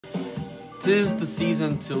'Tis the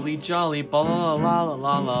season to be jolly, blah la la la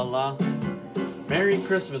la la la. Merry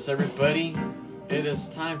Christmas, everybody. It is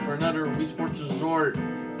time for another Wii Sports Resort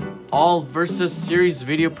All Versus Series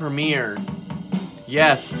video premiere.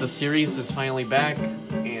 Yes, the series is finally back,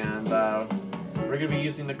 and we're going to be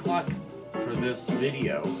using the clock for this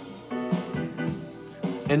video.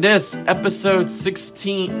 In this episode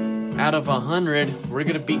 16 out of 100, we're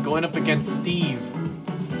going to be going up against Steve.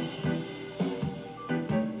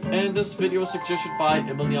 And this video was suggested by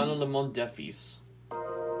Emiliano Lemon Defis.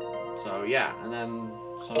 So yeah, and then,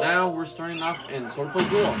 so now we're starting off in Swordplay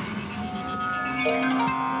Duel.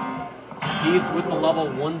 He's with the level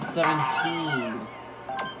 117.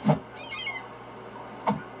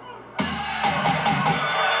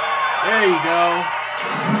 There you go.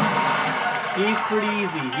 He's pretty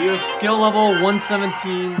easy. He was skill level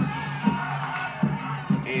 117.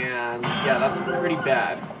 And yeah, that's pretty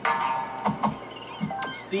bad.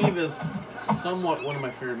 Steve is somewhat one of my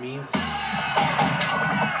favorite miis.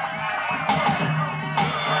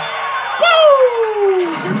 Woo!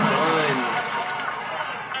 You're done.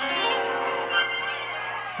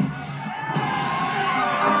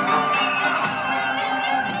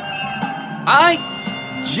 I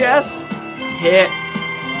just hit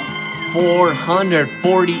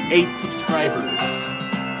 448 subscribers.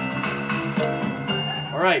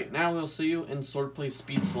 Alright, now we'll see you in Swordplay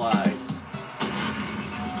Speed Slides.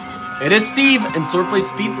 It is Steve in Swordplay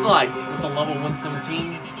Speed Slides with a level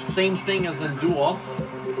 117. Same thing as in Duel.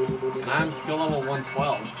 And I'm still level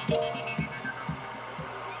 112.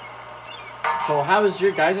 So how is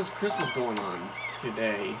your guys' Christmas going on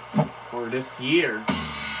today? Or this year?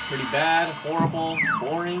 Pretty bad, horrible,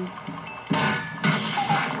 boring?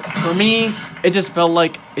 For me, it just felt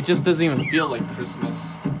like, it just doesn't even feel like Christmas.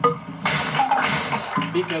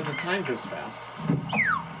 Because the time goes fast.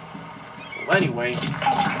 Well, anyway,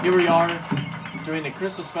 here we are doing a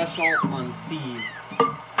Christmas special on Steve.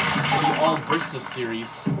 The All Versus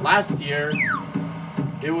series. Last year,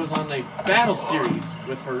 it was on a battle series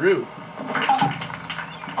with Haru.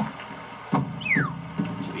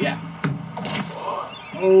 So yeah.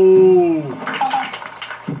 Oh!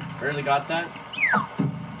 Barely got that.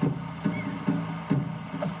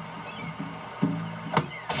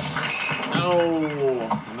 No!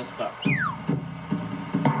 I messed up.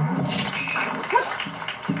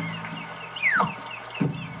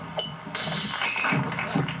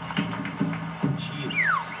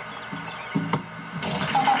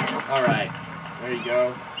 Alright, there you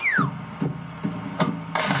go.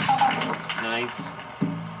 Nice.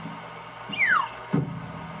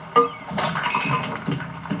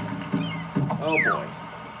 Oh boy.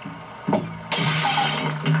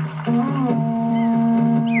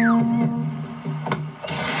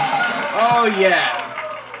 Oh yeah!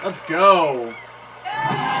 Let's go!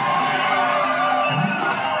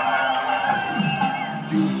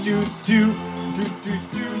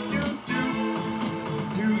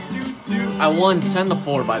 I won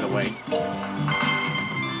 10-4, by the way.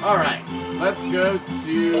 Alright, let's go to...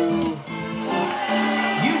 You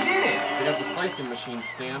did it! We got the slicing machine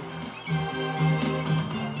stamp.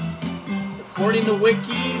 According to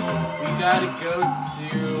Wiki, we gotta go to...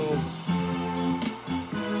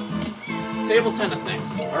 table tennis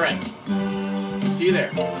next. Alright. See you there.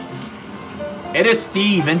 It is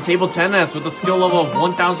Steve in table tennis with a skill level of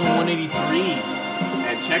 1183.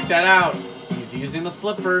 And check that out. He's using the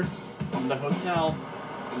slipper from the hotel in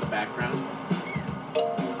the background.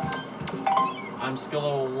 I'm skill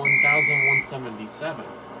level 1177.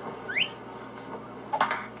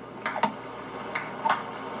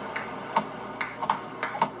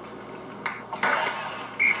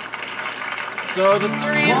 So the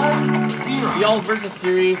series, the All Versus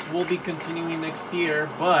series, will be continuing next year,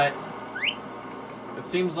 but it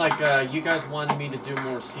seems like you guys wanted me to do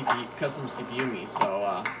more custom CPU miis,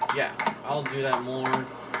 so yeah, I'll do that more.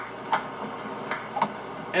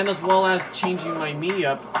 And as well as changing my Mii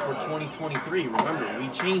up for 2023. Remember, we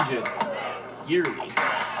change it yearly.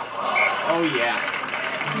 Oh yeah.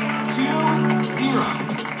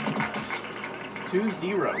 2-0.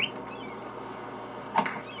 2-0.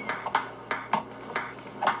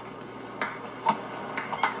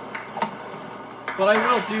 But I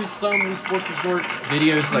will do some Wii Sports Resort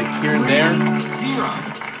videos like here and there. 0.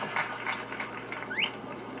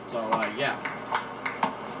 So yeah.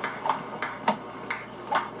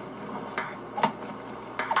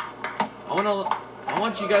 I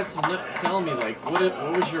want you guys to tell me, like, what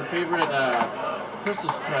was your favorite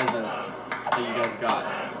Christmas presents that you guys got?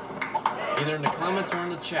 Either in the comments or in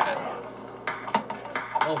the chat.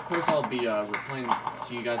 Well, of course I'll be replying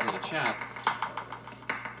to you guys in the chat.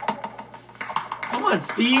 Come on,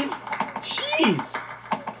 Steve! Jeez!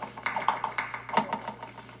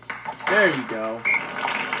 There you go.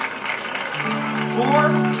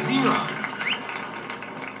 4-0.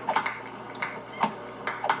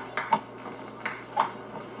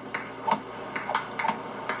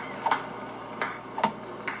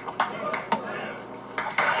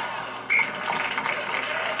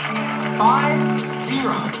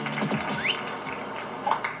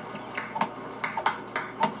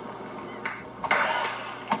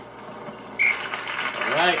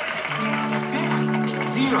 Alright.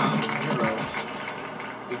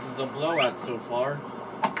 6-0. This is a blowout so far.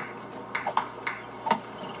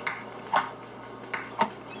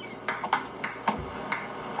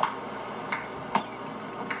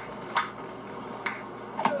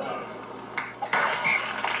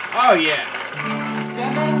 Oh yeah.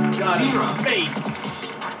 7-0. Got his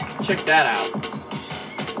face. Check that out.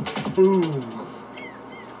 Boom.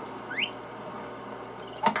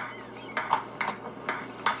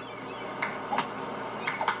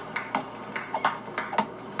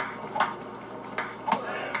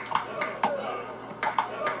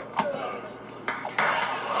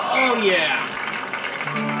 Oh yeah.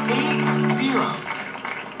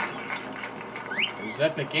 8-0. There's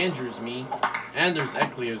Epic Andrew's me. And there's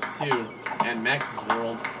Ecleo's too. And Max's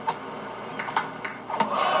Worlds.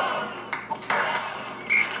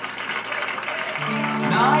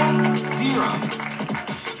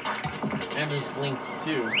 9-0. And there's Blinks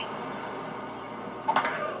too.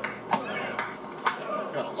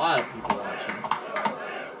 Got a lot of people watching.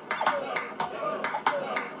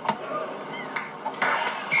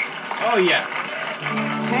 Oh yes.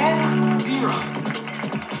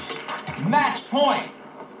 10-0. Match point.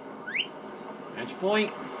 Match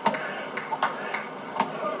point.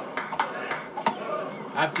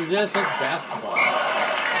 After this, it's basketball.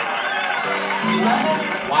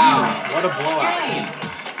 11-0. Wow, what a blowout. Game.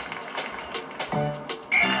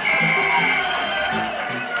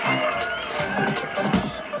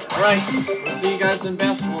 Alright, we'll see you guys in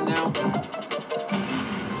basketball now.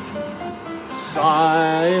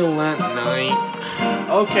 Silent night.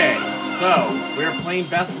 Okay, so we're playing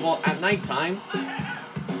basketball at nighttime.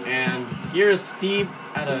 And here is Steve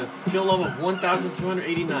at a skill level of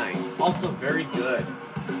 1,289. Also very good.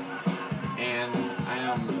 And I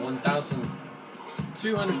am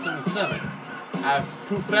 1,277. I have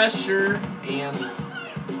Professor and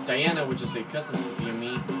Diana, which is a custom CPU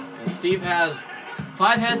me. And Steve has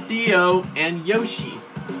 5-Head Theo and Yoshi.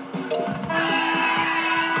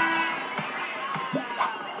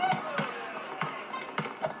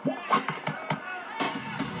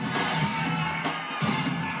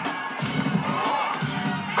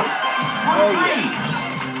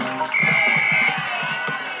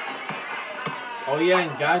 Oh yeah,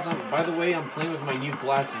 and guys, by the way, I'm playing with my new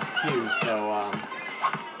glasses too, so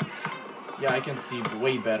yeah, I can see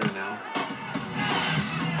way better now.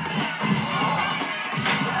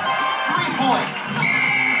 3 points.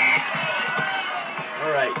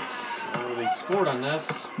 Alright, so they scored on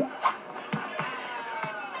this.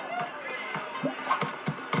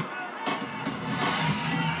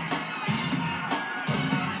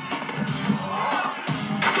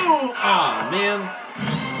 Ah, man.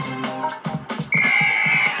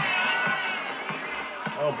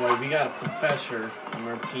 Oh boy, we got a professor on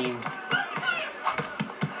our team.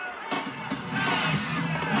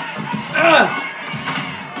 Ah!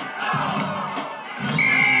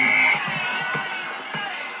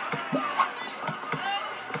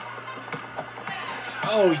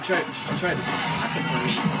 Oh, she tried to block it for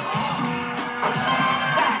me.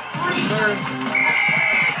 Sir.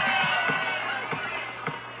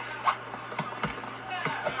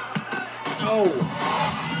 Oh.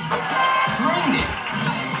 Drained it.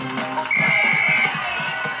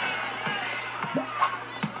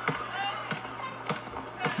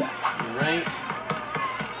 Right.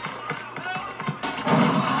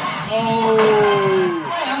 Oh.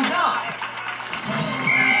 Slam dunk.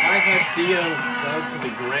 I've had Theo go to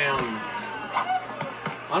the ground.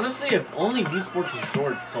 Honestly, if only Wii Sports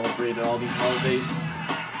Resort celebrated all these holidays.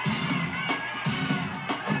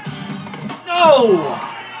 No!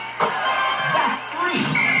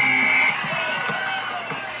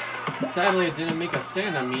 Sadly, it didn't make a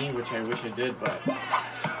Santa me, which I wish it did, but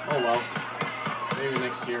oh well. Maybe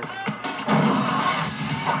next year.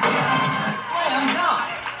 Slam dunk.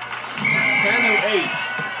 10:08.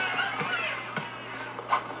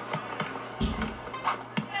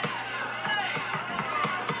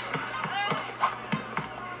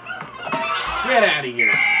 Get out of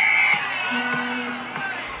here.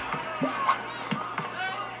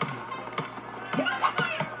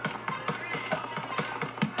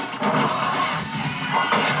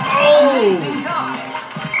 Oh!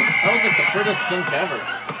 Fastest dunk ever.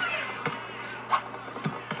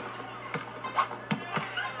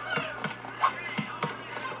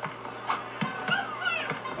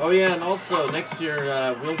 Oh yeah, and also next year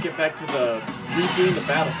we'll get back to redoing the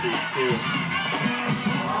battle series too.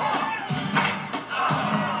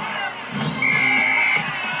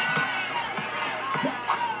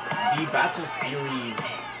 The battle series,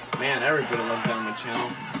 man, everybody loves that on my channel.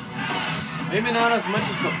 Maybe not as much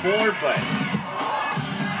as before, but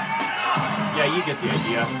yeah, you get the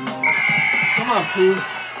idea. Come on, Pooh.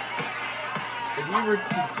 If you were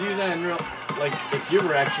to do that in real, like if you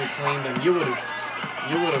were actually playing them, you would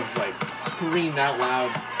have like screamed out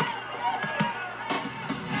loud.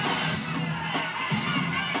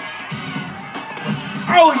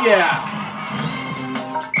 Oh yeah!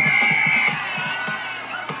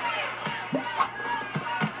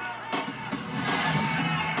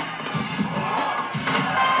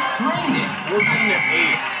 Draining.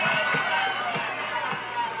 14-8.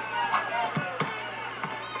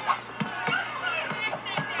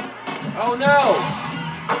 Oh no!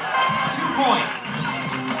 2 points.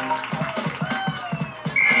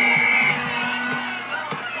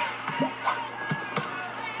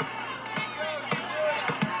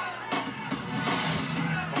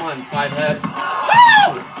 Come on, 5 head.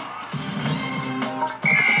 Woo!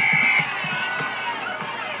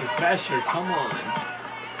 Professor, come on.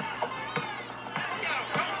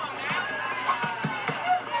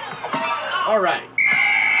 Alright.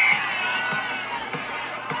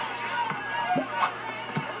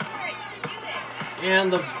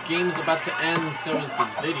 And the game's about to end, and so is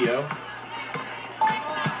this video.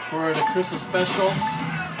 For the Christmas special.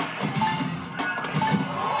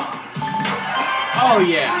 Oh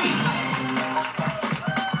yeah!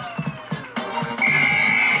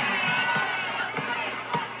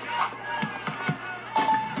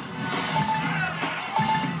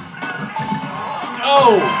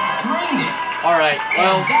 Oh! Alright,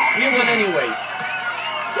 well, we win anyways.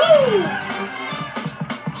 Woo!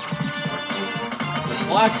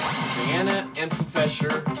 Black, Diana, and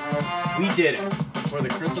Professor, we did it for the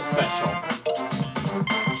Christmas special.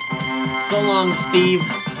 So long, Steve.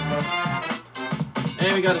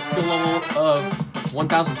 And we got a skill level of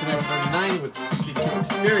 1,239 with 62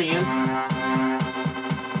 experience.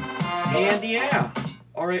 And yeah.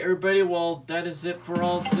 Alright, everybody, well, that is it for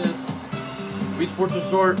all this Wii Sports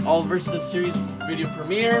Resort All Versus Series video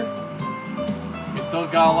premiere. We still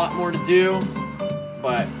got a lot more to do,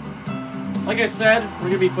 but like I said, we're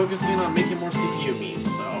going to be focusing on making more CPU miis,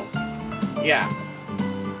 so yeah.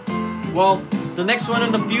 Well, the next one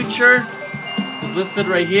in the future is listed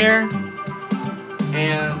right here,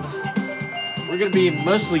 and we're going to be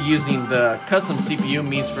mostly using the custom CPU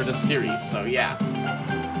miis for this series, so yeah.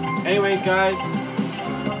 Anyway, guys,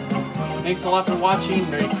 thanks a lot for watching.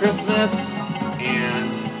 Merry Christmas, and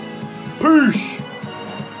peace!